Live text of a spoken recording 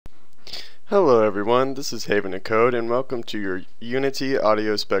Hello everyone, this is Haven of Code and welcome to your Unity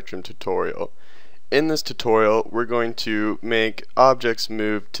Audio Spectrum tutorial. In this tutorial we're going to make objects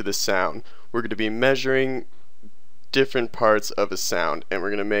move to the sound. We're going to be measuring different parts of a sound and we're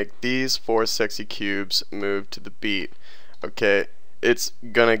going to make these 4 sexy cubes move to the beat. Okay, it's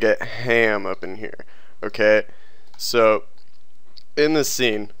gonna get ham up in here. Okay, so in this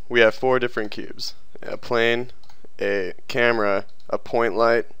scene we have 4 different cubes: a plane, a camera, a point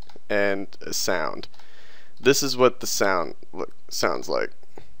light, and a sound. This is what the sound sounds like.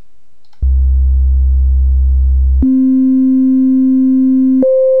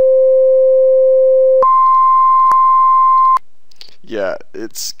 Yeah,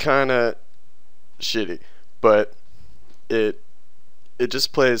 it's kinda shitty, but it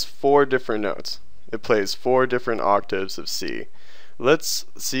just plays 4 different notes. It plays 4 different octaves of C. Let's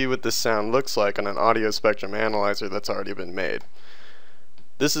see what this sound looks like on an audio spectrum analyzer that's already been made.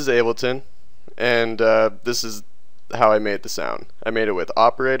 This is Ableton, and this is how I made the sound. I made it with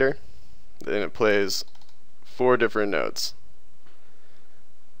operator, and it plays 4 different notes,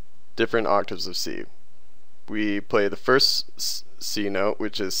 different octaves of C. We play the first C note,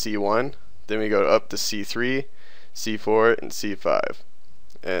 which is C1, then we go up to C3, C4, and C5.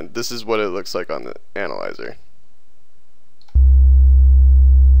 And this is what it looks like on the analyzer.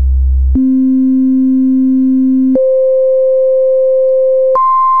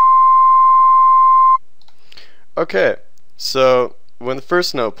 Okay, so when the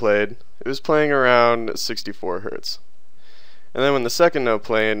first note played, it was playing around 64 Hertz. And then when the second note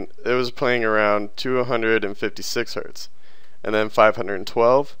played, it was playing around 256 Hertz. And then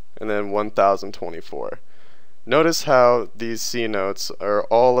 512, and then 1024. Notice how these C notes are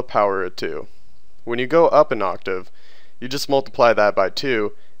all a power of 2. When you go up an octave, you just multiply that by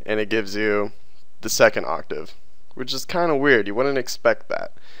 2, and it gives you the second octave, which is kind of weird. You wouldn't expect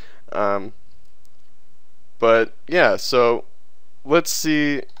that. But yeah, so let's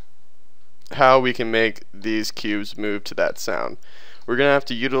see how we can make these cubes move to that sound. We're going to have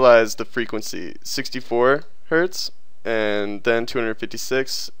to utilize the frequency 64 Hertz and then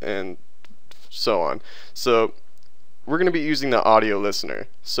 256 and so on. So we're going to be using the audio listener.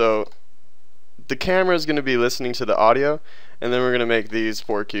 So the camera is going to be listening to the audio, and then we're going to make these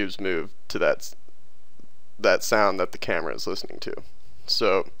 4 cubes move to that sound that the camera is listening to.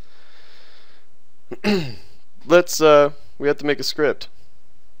 So we have to make a script.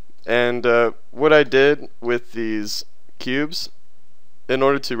 And what I did with these cubes, in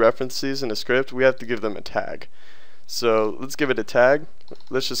order to reference these in a script, we have to give them a tag. So let's give it a tag.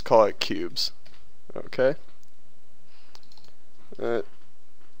 Let's just call it cubes. Okay. Yeah,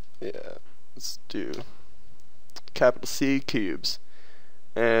 let's do capital C cubes.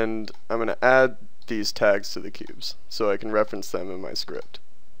 And I'm going to add these tags to the cubes so I can reference them in my script.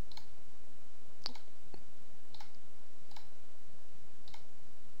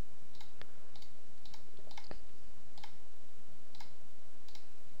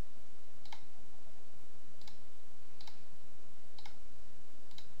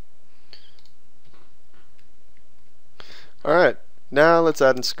 Alright, now let's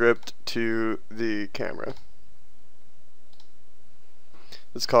add a script to the camera.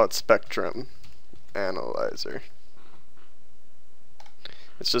 Let's call it Spectrum Analyzer.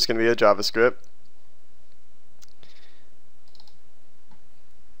 It's just going to be a JavaScript.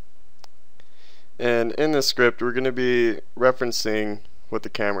 And in this script, we're going to be referencing what the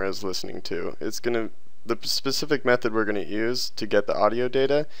camera is listening to. The specific method we're going to use to get the audio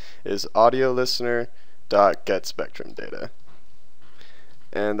data is audio listener get spectrum data,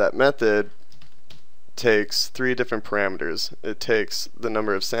 and that method takes 3 different parameters. It takes the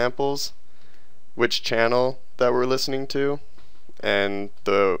number of samples, which channel that we're listening to, and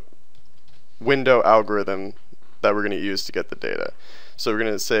the window algorithm that we're going to use to get the data. So we're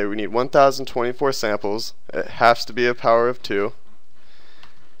going to say we need 1024 samples. It has to be a power of 2.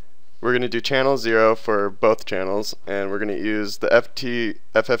 We're going to do channel 0 for both channels, and we're going to use the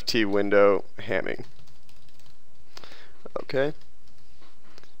FFT window hamming. Okay,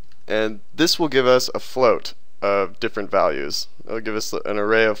 and this will give us a float of different values. It'll give us an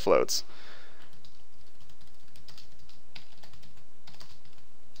array of floats.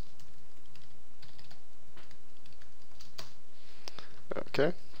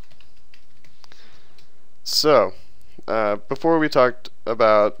 Okay, so before we talked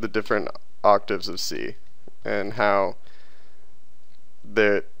about the different octaves of C and how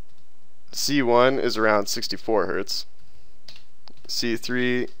the C1 is around 64 Hertz,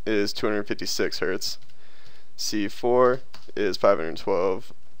 C3 is 256 Hertz, C4 is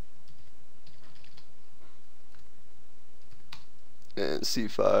 512, and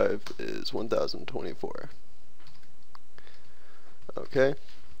C5 is 1024. Okay,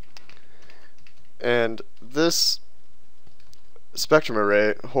 and this spectrum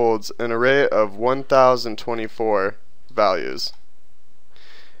array holds an array of 1024 values,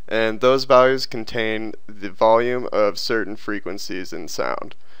 and those values contain the volume of certain frequencies in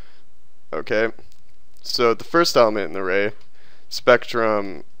sound. Okay, so the first element in the array,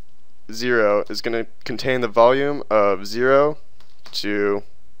 spectrum 0, is going to contain the volume of 0 to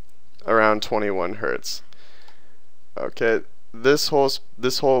around 21 hertz. Okay, this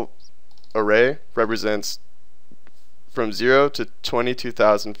whole array represents from 0 to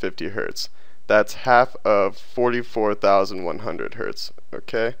 22,050 hertz. That's half of 44,100 hertz.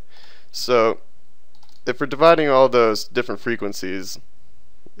 Okay, so if we're dividing all those different frequencies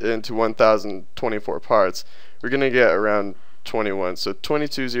into 1024 parts, we're going to get around 21. So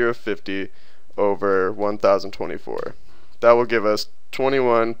 22,050 over 1024. That will give us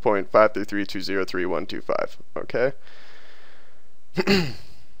 21.533203125. Okay.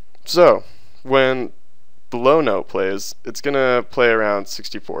 So when the low note plays, it's going to play around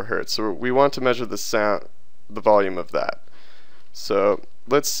 64 hertz. So we want to measure the volume of that. So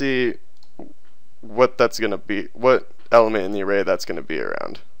let's see what that's going to be, what element in the array that's going to be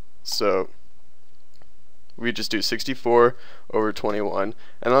around. So we just do 64 over 21,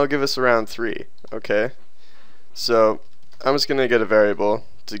 and that'll give us around 3. Okay, so I'm just going to get a variable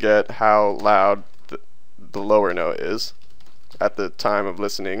to get how loud the lower note is at the time of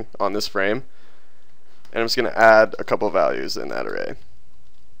listening on this frame, and I'm just going to add a couple values in that array.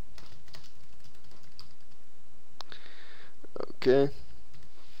 Okay,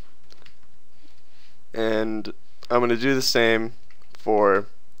 and I'm going to do the same for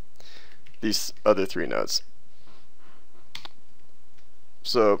these other 3 notes.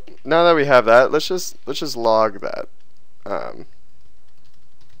 So now that we have that, let's just log that. And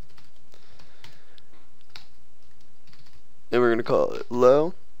we're going to call it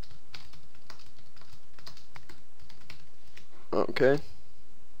low. Okay.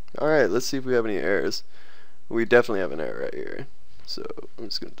 Alright, let's see if we have any errors. We definitely have an error right here. So I'm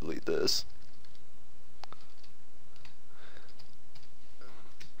just going to delete this.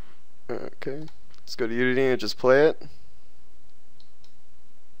 Okay. Let's go to Unity and just play it.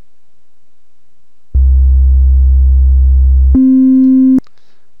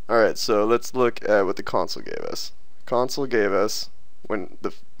 Alright, so let's look at what the console gave us. Console gave us, when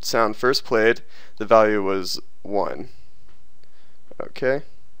the sound first played, the value was 1. Okay.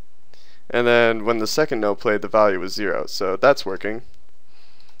 And then when the second note played, the value was 0. So that's working.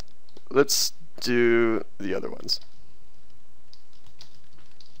 Let's do the other ones.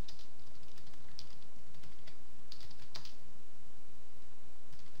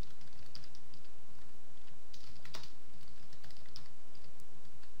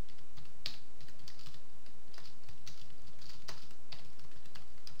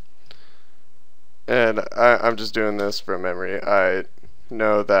 And I'm just doing this from memory. I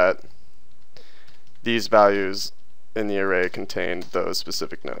know that these values in the array contain those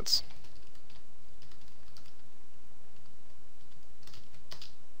specific notes.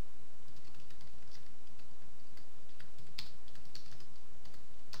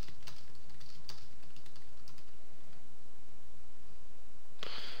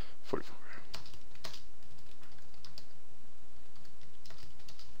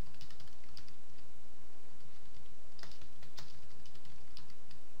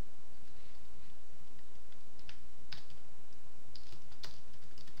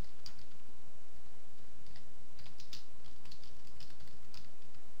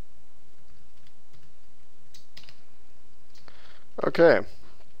 Okay,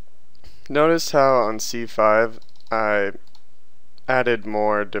 notice how on C5 I added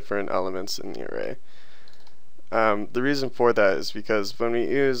more different elements in the array. The reason for that is because when we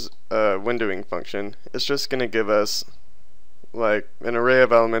use a windowing function, it's just going to give us like an array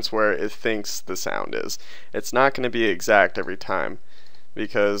of elements where it thinks the sound is. It's not going to be exact every time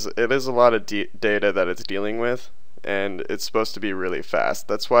because it is a lot of data that it's dealing with, and it's supposed to be really fast.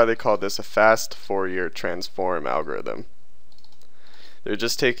 That's why they call this a fast Fourier transform algorithm. They're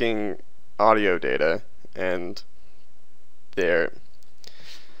just taking audio data and they're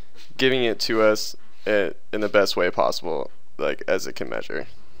giving it to us in the best way possible, like as it can measure.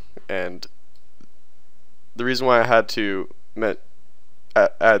 And the reason why I had to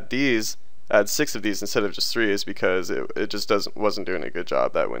add 6 of these instead of just 3 is because it just wasn't doing a good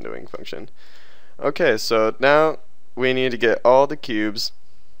job, that windowing function. Okay, so now we need to get all the cubes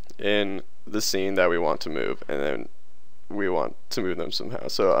in the scene that we want to move, and then we want to move them somehow.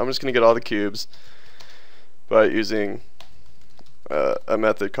 So I'm just going to get all the cubes by using a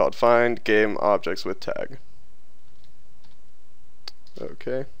method called find game objects with tag.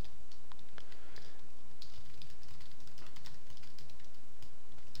 Okay.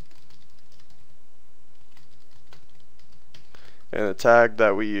 And the tag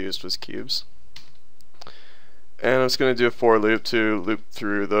that we used was cubes. And I'm just going to do a for loop to loop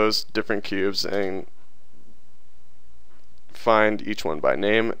through those different cubes and find each one by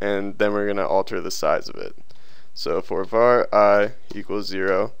name, and then we're going to alter the size of it. So for var I equals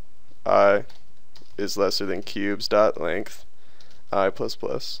 0, I is lesser than cubes.length, I plus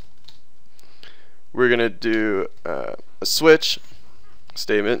plus. We're going to do a switch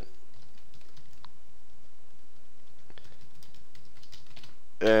statement,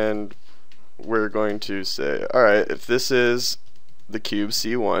 and we're going to say, alright, if this is the cube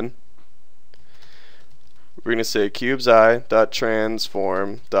C1, we're going to say cubes I dot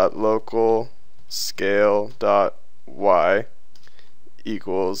transform dot local scale dot y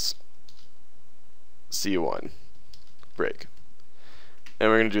equals C1 break. And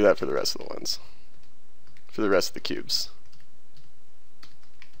we're going to do that for the rest of the ones, for the rest of the cubes.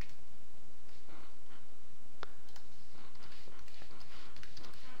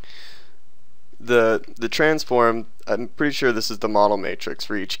 The transform, I'm pretty sure this is the model matrix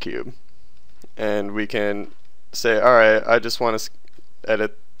for each cube, and we can say, alright, I just want to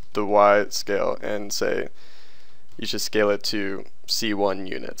edit the y scale and say you should scale it to C1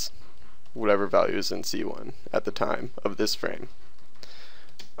 units, whatever value is in C1 at the time of this frame.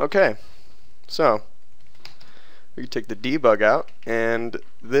 Okay, so we can take the debug out, and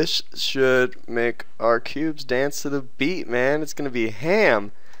this should make our cubes dance to the beat, man. It's gonna be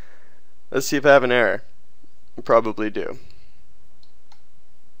ham. Let's see if I have an error. I probably do.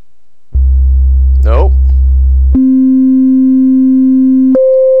 Nope.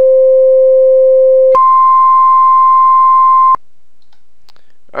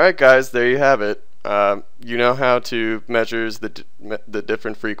 Alright guys, there you have it. You know how to measure the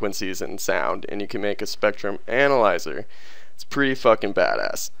different frequencies in sound, and you can make a spectrum analyzer. It's pretty fucking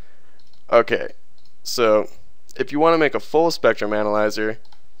badass. Okay, so if you want to make a full spectrum analyzer,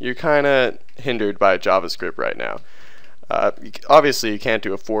 you're kind of hindered by JavaScript right now. Obviously, you can't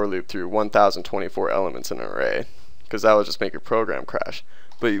do a for loop through 1024 elements in an array, because that will just make your program crash.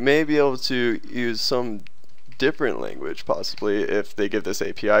 But you may be able to use some different language, possibly, if they give this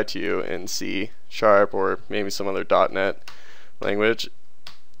API to you in C# or maybe some other .NET language.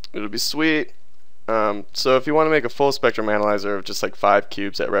 It'll be sweet. So if you want to make a full spectrum analyzer of just like 5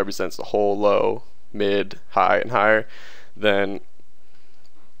 cubes that represents the whole low, mid, high, and higher, then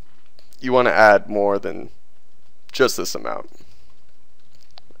you want to add more than just this amount.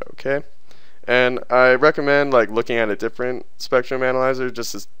 Okay, and I recommend like looking at a different spectrum analyzer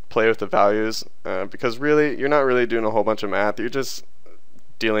just to play with the values, because really you're not really doing a whole bunch of math, you're just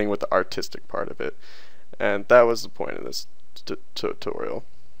dealing with the artistic part of it, and that was the point of this tutorial.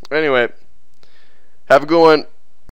 Anyway, have a good one.